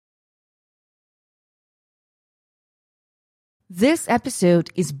This episode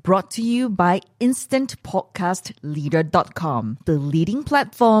is brought to you by InstantPodcastLeader.com, the leading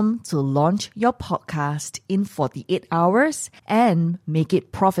platform to launch your podcast in 48 hours and make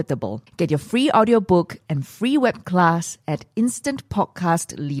it profitable. Get your free audiobook and free web class at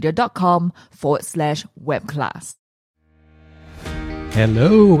InstantPodcastLeader.com/webclass.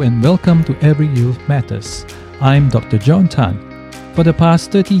 Hello and welcome to Every Youth Matters. I'm Dr. John Tan. For the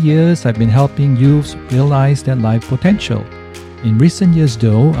past 30 years, I've been helping youths realize their life potential. In recent years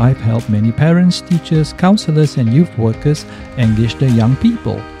though, I've helped many parents, teachers, counselors and youth workers engage their young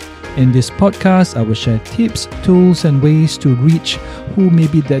people. In this podcast, I will share tips, tools and ways to reach who may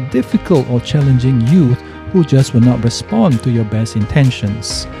be that difficult or challenging youth who just will not respond to your best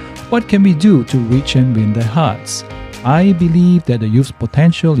intentions. What can we do to reach and win their hearts? I believe that the youth's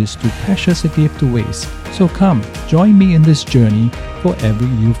potential is too precious a gift to waste. So come, join me in this journey for Every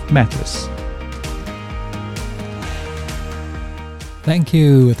Youth Matters. Thank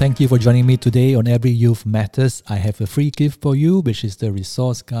you for joining me today on Every Youth Matters. I have a free gift for you, which is the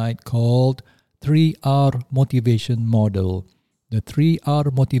resource guide called 3R Motivation Model. The 3R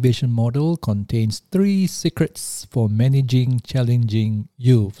Motivation Model contains 3 secrets for managing challenging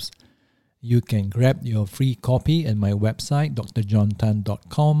youths. You can grab your free copy at my website,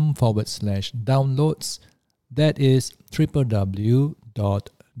 drjohntan.com/downloads. That is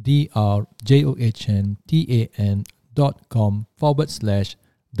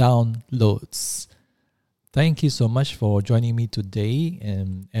www.drjohntan.com/downloads. Thank you so much for joining me today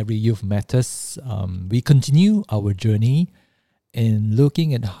in Every Youth Matters. We continue our journey in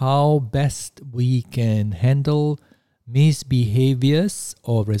looking at how best we can handle misbehaviors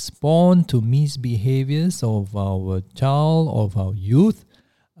or respond to misbehaviors of our child, of our youth,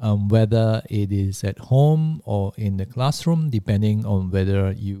 whether it is at home or in the classroom, depending on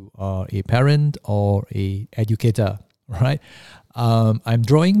whether you are a parent or a educator, right? I'm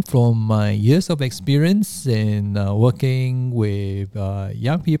drawing from my years of experience in working with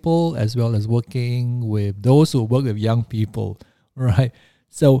young people as well as working with those who work with young people, right?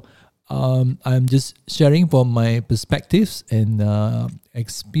 So I'm just sharing from my perspectives and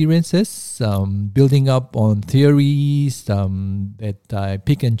experiences, building up on theories that I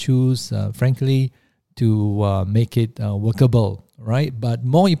pick and choose, frankly, to make it workable, right? But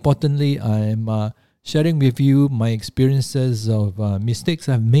more importantly, I'm sharing with you my experiences of mistakes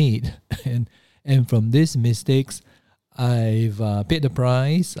I've made. and from these mistakes, I've paid the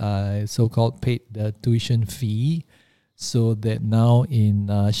price, so-called paid the tuition fee, so that now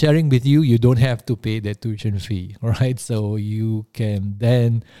in sharing with you, you don't have to pay that tuition fee, right? So you can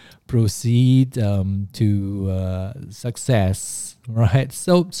then proceed to success, right?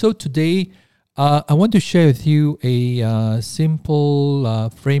 So today, I want to share with you a simple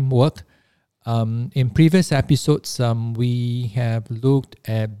framework. In previous episodes, we have looked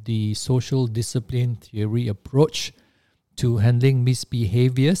at the social discipline theory approach to handling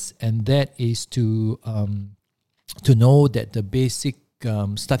misbehaviors, and that is to know that the basic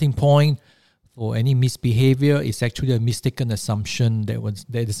starting point for any misbehavior is actually a mistaken assumption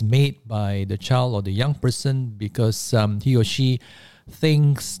that is made by the child or the young person, because he or she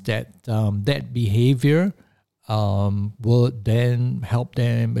thinks that that behavior will then help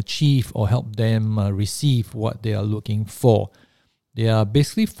them achieve or help them receive what they are looking for. There are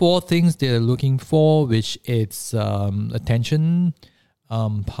basically 4 things they are looking for, which is attention,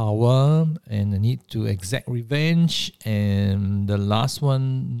 power, and the need to exact revenge, and the last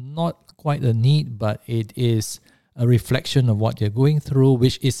one, not quite a need, but it is a reflection of what they're going through,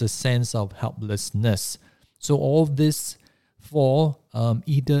 which is a sense of helplessness. So all this 4,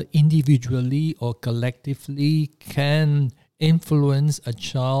 either individually or collectively, can influence a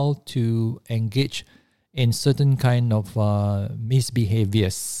child to engage in certain kind of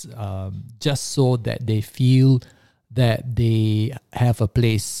misbehaviors, just so that they feel that they have a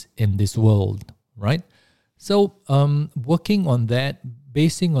place in this world, right? So, working on that,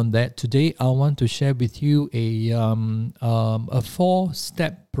 basing on that, today I want to share with you a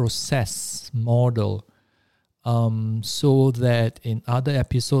 4-step process model, so that in other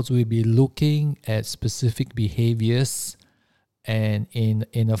episodes we'll be looking at specific behaviors and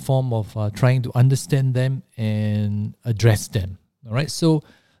in a form of trying to understand them and address them. All right. So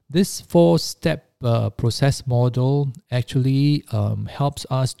this 4-step process model actually helps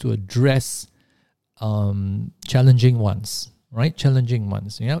us to address challenging ones, right? Challenging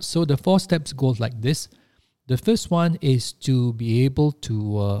ones. Yeah. So the 4 steps goes like this. The first one is to be able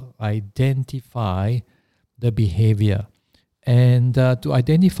to identify the behavior. And to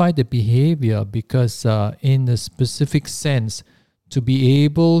identify the behavior, because in a specific sense, to be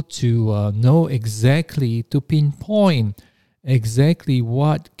able to know exactly, to pinpoint exactly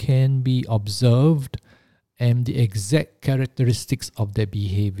what can be observed and the exact characteristics of their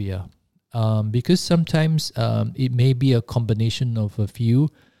behavior. Because sometimes it may be a combination of a few,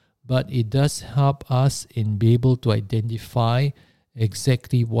 but it does help us in be able to identify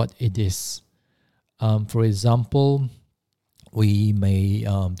exactly what it is. For example, we may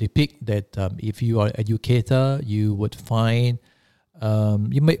depict that if you are an educator, you would find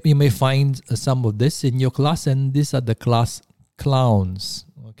you may find some of this in your class, and these are the class clowns.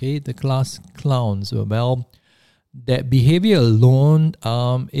 Okay, the class clowns. Well, that behavior alone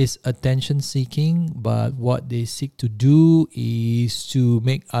is attention seeking, but what they seek to do is to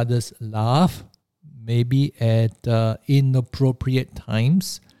make others laugh, maybe at inappropriate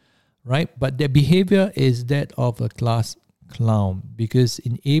times, right? But their behavior is that of a class clown, because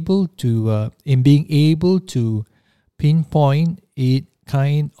in being able to pinpoint it,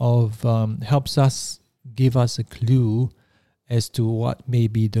 kind of helps us, give us a clue as to what may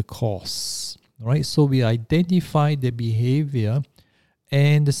be the cause. Right, so we identify the behavior,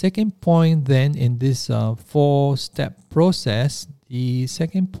 and the second point then in this 4-step process, the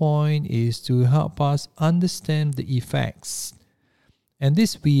second point is to help us understand the effects. And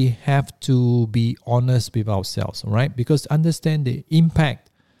this we have to be honest with ourselves, right? Because understand the impact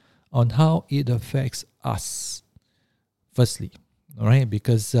on how it affects us, firstly, all right?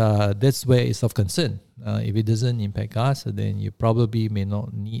 Because that's where it's of concern. If it doesn't impact us, then you probably may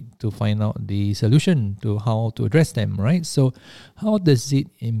not need to find out the solution to how to address them, right? So how does it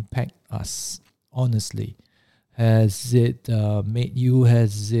impact us, honestly? Has it made you,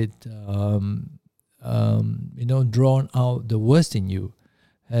 drawn out the worst in you?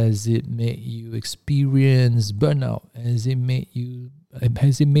 Has it made you experience burnout? Has it made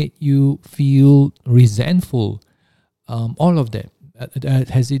you feel resentful? All of that.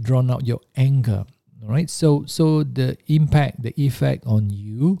 Has it drawn out your anger? All right. So the impact, the effect on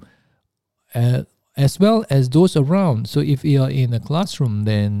you, as well as those around. So if you are in a classroom,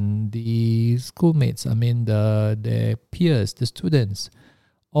 then the schoolmates, the peers, the students,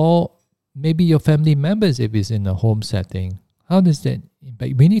 or maybe your family members if it's in a home setting. How does that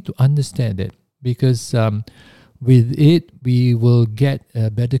impact? We need to understand it, because with it, we will get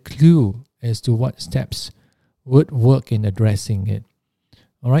a better clue as to what steps would work in addressing it.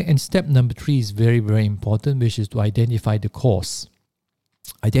 All right, and step number 3 is very, very important, which is to identify the cause.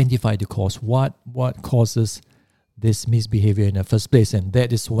 Identify the cause. What causes this misbehavior in the first place? And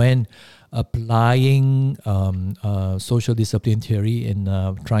that is when applying social discipline theory and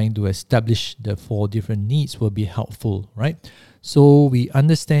trying to establish the 4 different needs will be helpful, right? So we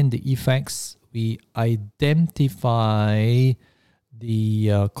understand the effects, we identify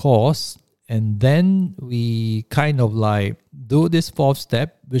the cause, and then we kind of like do this 4th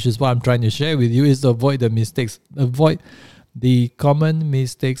step, which is what I'm trying to share with you, is to avoid the mistakes, avoid the common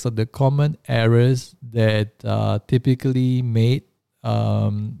mistakes or the common errors that typically made,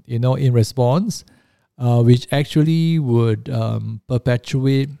 in response, which actually would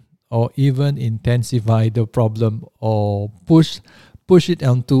perpetuate or even intensify the problem or push it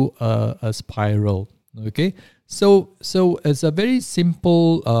onto a spiral. Okay, so it's a very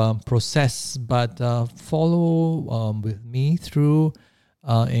simple process, but follow with me through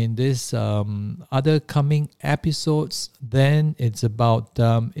in this other coming episodes. Then it's about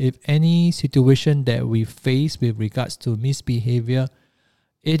if any situation that we face with regards to misbehavior,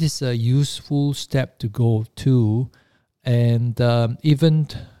 it is a useful step to go to. And even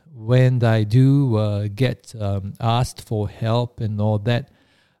when I do get asked for help and all that,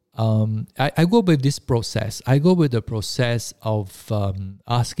 I go with this process. I go with the process of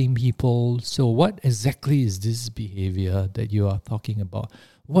asking people, so what exactly is this behavior that you are talking about?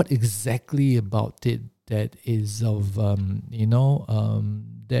 What exactly about it that is of,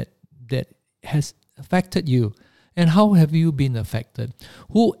 that has affected you? And how have you been affected?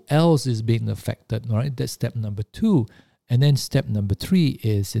 Who else is being affected? All right, that's step number 2. And then step number 3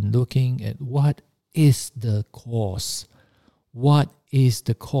 is in looking at what is the cause. What is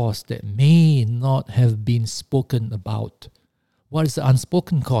the cause that may not have been spoken about? What is the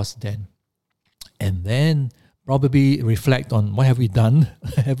unspoken cause then? And then probably reflect on what have we done?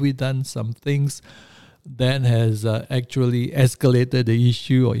 Have we done some things that has actually escalated the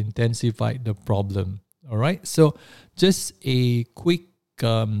issue or intensified the problem? All right. So just a quick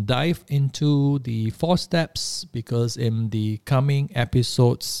dive into the 4 steps, because in the coming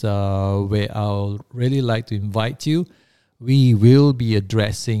episodes where I'll really like to invite you, we will be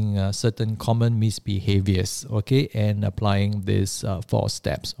addressing certain common misbehaviors, okay, and applying these 4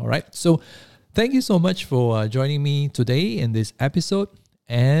 steps, all right? So thank you so much for joining me today in this episode,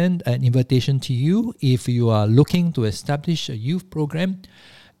 and an invitation to you if you are looking to establish a youth program,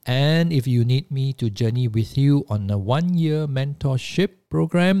 and if you need me to journey with you on a 1-year mentorship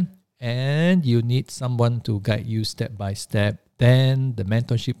program, and you need someone to guide you step by step, then the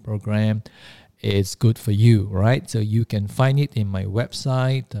mentorship program is good for you, right? So you can find it in my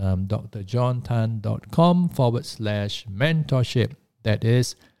website, drjohntan.com/mentorship. That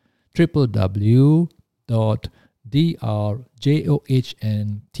is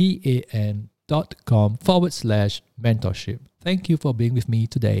www.drjohntan.com/mentorship. Thank you for being with me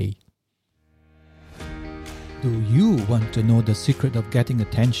today. Do you want to know the secret of getting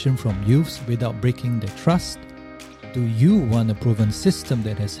attention from youths without breaking their trust? Do you want a proven system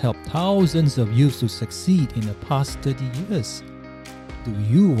that has helped thousands of youths to succeed in the past 30 years? Do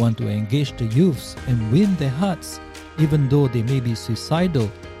you want to engage the youths and win their hearts, even though they may be suicidal,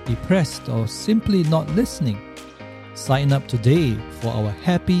 depressed, or simply not listening? Sign up today for our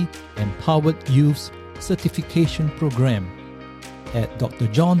Happy Empowered Youths Certification Program at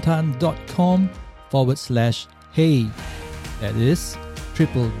drjohntan.com/hey. That is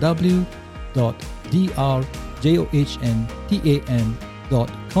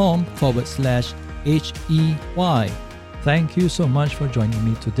www.drjohntan.com/HEY. Thank you so much for joining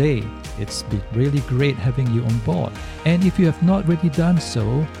me today. It's been really great having you on board. And if you have not already done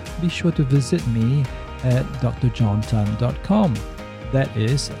so, be sure to visit me at drjohntan.com. That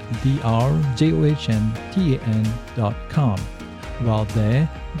is drjohntan.com. While there,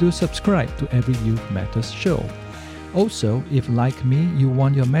 do subscribe to every Youth Matters show. Also, if like me, you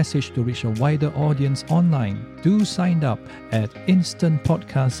want your message to reach a wider audience online, do sign up at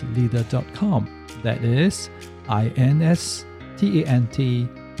instantpodcastleader.com. That is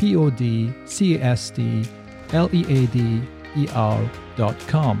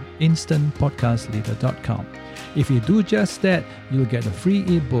instantpodcastleader.com. instantpodcastleader.com. If you do just that, you'll get a free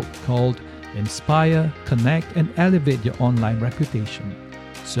ebook called Inspire, Connect, and Elevate Your Online Reputation.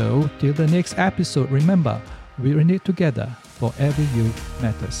 So, till the next episode, remember, we're in it together for every youth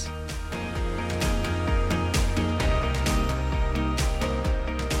matters.